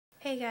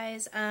Hey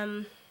guys,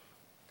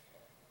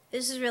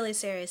 this is really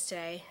serious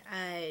today.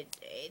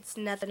 It's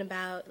nothing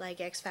about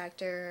like X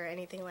Factor or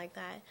anything like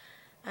that.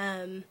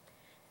 In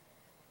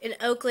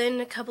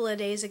Oakland a couple of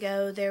days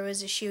ago there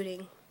was a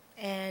shooting,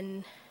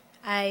 and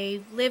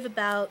I live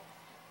about,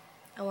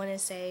 I want to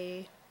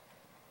say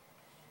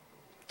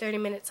 30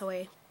 minutes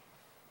away.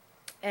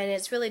 And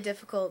it's really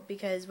difficult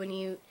because when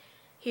you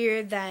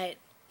hear that,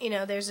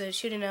 there's a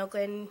shooting in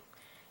Oakland,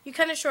 you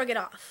kind of shrug it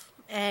off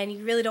and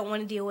you really don't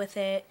want to deal with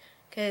it.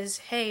 Because,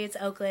 hey, it's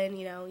Oakland,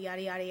 yada,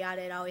 yada,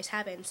 yada, it always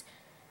happens.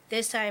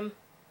 This time,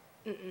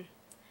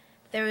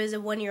 there was a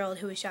 1-year-old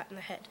who was shot in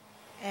the head.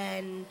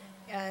 And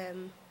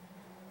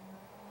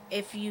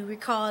if you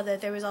recall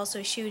that there was also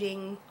a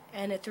shooting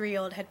and a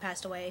 3-year-old had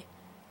passed away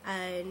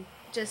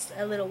just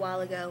a little while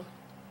ago,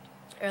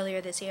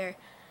 earlier this year.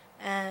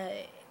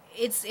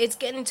 It's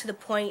getting to the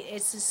point,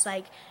 it's just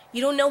like, you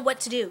don't know what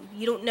to do.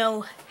 You don't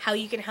know how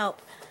you can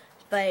help.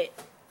 But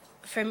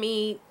for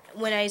me,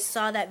 when I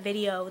saw that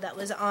video that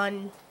was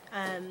on,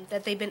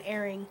 that they've been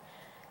airing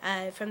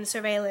from the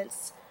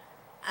surveillance,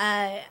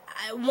 I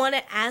want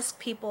to ask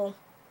people,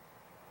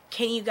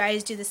 can you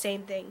guys do the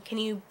same thing? Can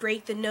you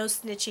break the no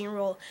snitching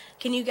rule?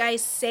 Can you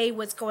guys say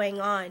what's going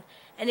on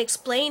and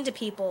explain to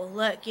people,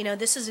 look,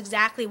 this is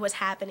exactly what's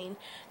happening.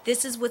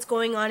 This is what's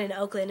going on in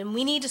Oakland, and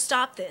we need to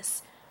stop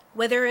this.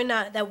 Whether or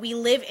not that we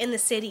live in the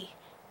city,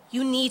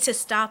 you need to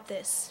stop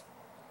this.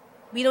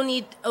 We don't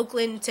need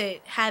Oakland to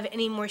have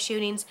any more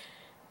shootings.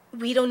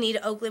 We don't need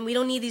Oakland. We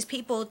don't need these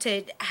people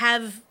to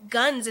have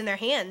guns in their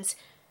hands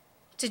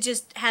to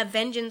just have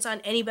vengeance on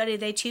anybody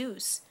they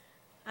choose.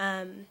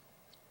 And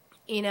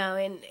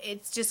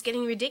it's just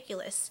getting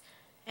ridiculous.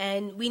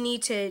 And we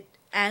need to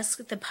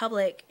ask the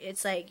public,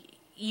 it's like,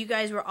 you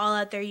guys were all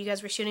out there, you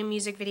guys were shooting a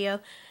music video,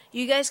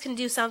 you guys can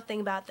do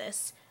something about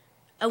this.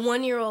 A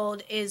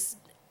 1-year-old is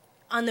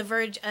on the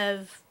verge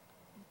of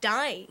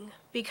dying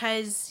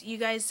because you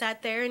guys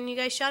sat there and you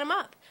guys shot him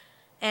up.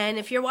 And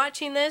if you're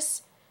watching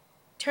this,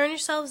 turn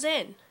yourselves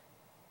in,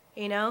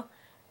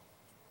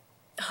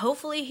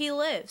 Hopefully he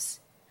lives.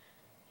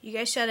 You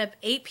guys shot up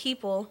 8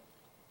 people.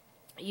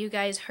 You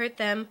guys hurt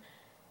them.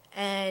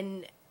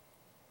 And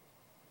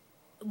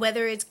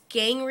whether it's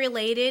gang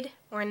related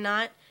or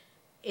not,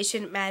 it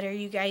shouldn't matter.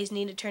 You guys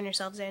need to turn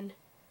yourselves in.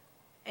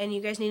 And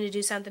you guys need to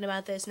do something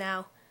about this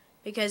now.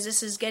 Because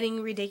this is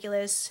getting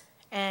ridiculous.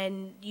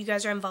 And you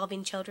guys are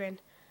involving children.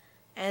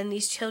 And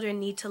these children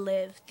need to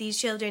live. These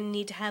children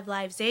need to have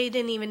lives. They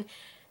didn't even...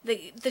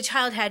 The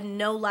child had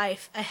no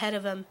life ahead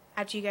of him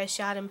after you guys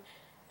shot him.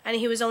 And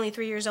he was only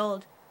 3 years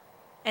old.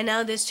 And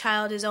now this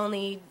child is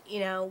only,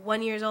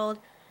 1 year old.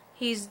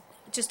 He's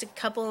just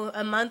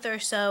a month or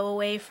so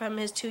away from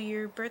his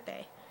 2-year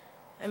birthday.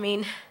 I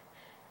mean,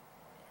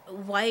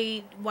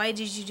 why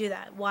did you do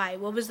that? Why?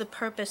 What was the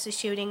purpose of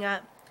shooting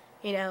up,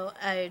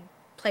 a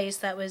place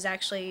that was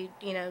actually,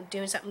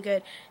 doing something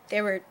good?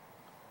 They were,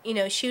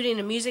 shooting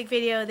a music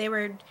video. They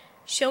were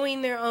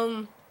showing their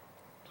own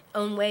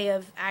way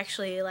of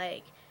actually,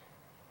 like,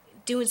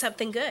 doing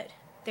something good.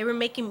 They were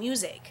making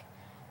music.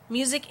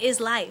 Music is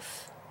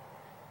life.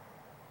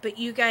 But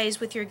you guys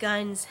with your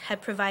guns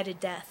have provided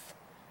death.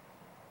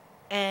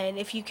 And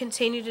if you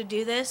continue to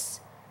do this,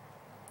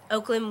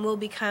 Oakland will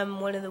become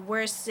one of the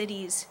worst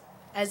cities,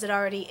 as it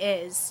already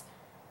is,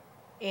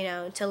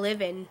 to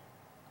live in,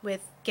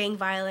 with gang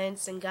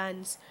violence and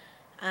guns.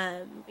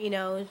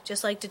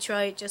 Just like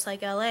Detroit, just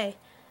like LA.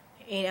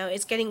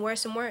 It's getting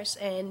worse and worse,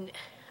 and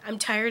I'm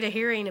tired of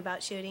hearing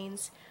about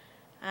shootings.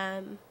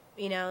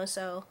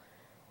 So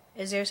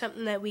is there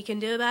something that we can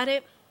do about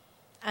it?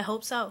 I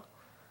hope so.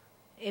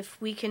 If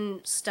we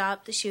can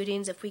stop the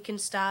shootings, if we can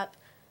stop,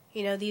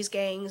 these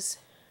gangs,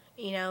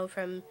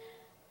 from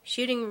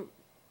shooting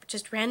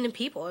just random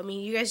people. I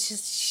mean, you guys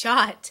just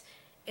shot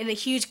in a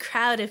huge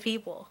crowd of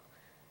people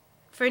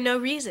for no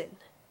reason.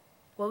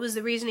 What was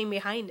the reasoning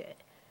behind it?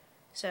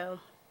 So,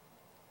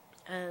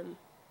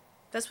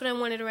 that's what I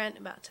wanted to rant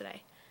about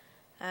today.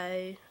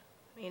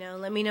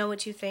 Let me know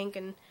what you think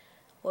and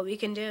what we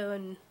can do.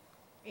 And,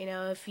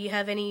 if you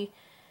have any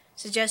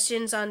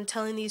suggestions on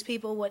telling these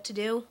people what to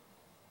do,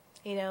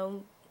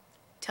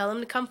 tell them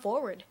to come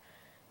forward.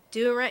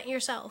 Do a rant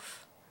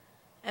yourself.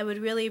 I would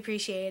really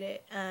appreciate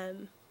it.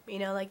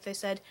 Like they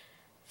said,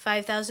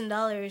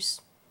 $5,000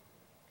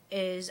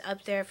 is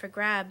up there for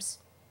grabs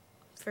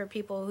for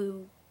people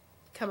who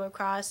come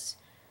across,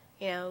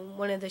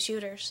 one of the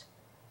shooters.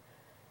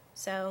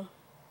 So,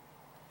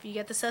 if you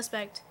get the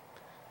suspect,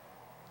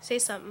 say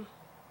something.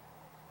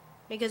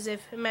 Because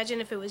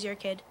imagine if it was your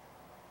kid.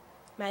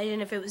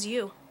 Imagine if it was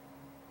you.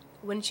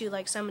 Wouldn't you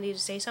like somebody to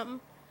say something?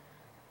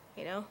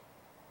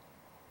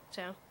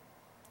 So,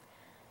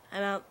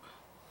 I'm out.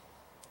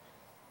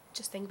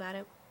 Just think about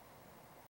it.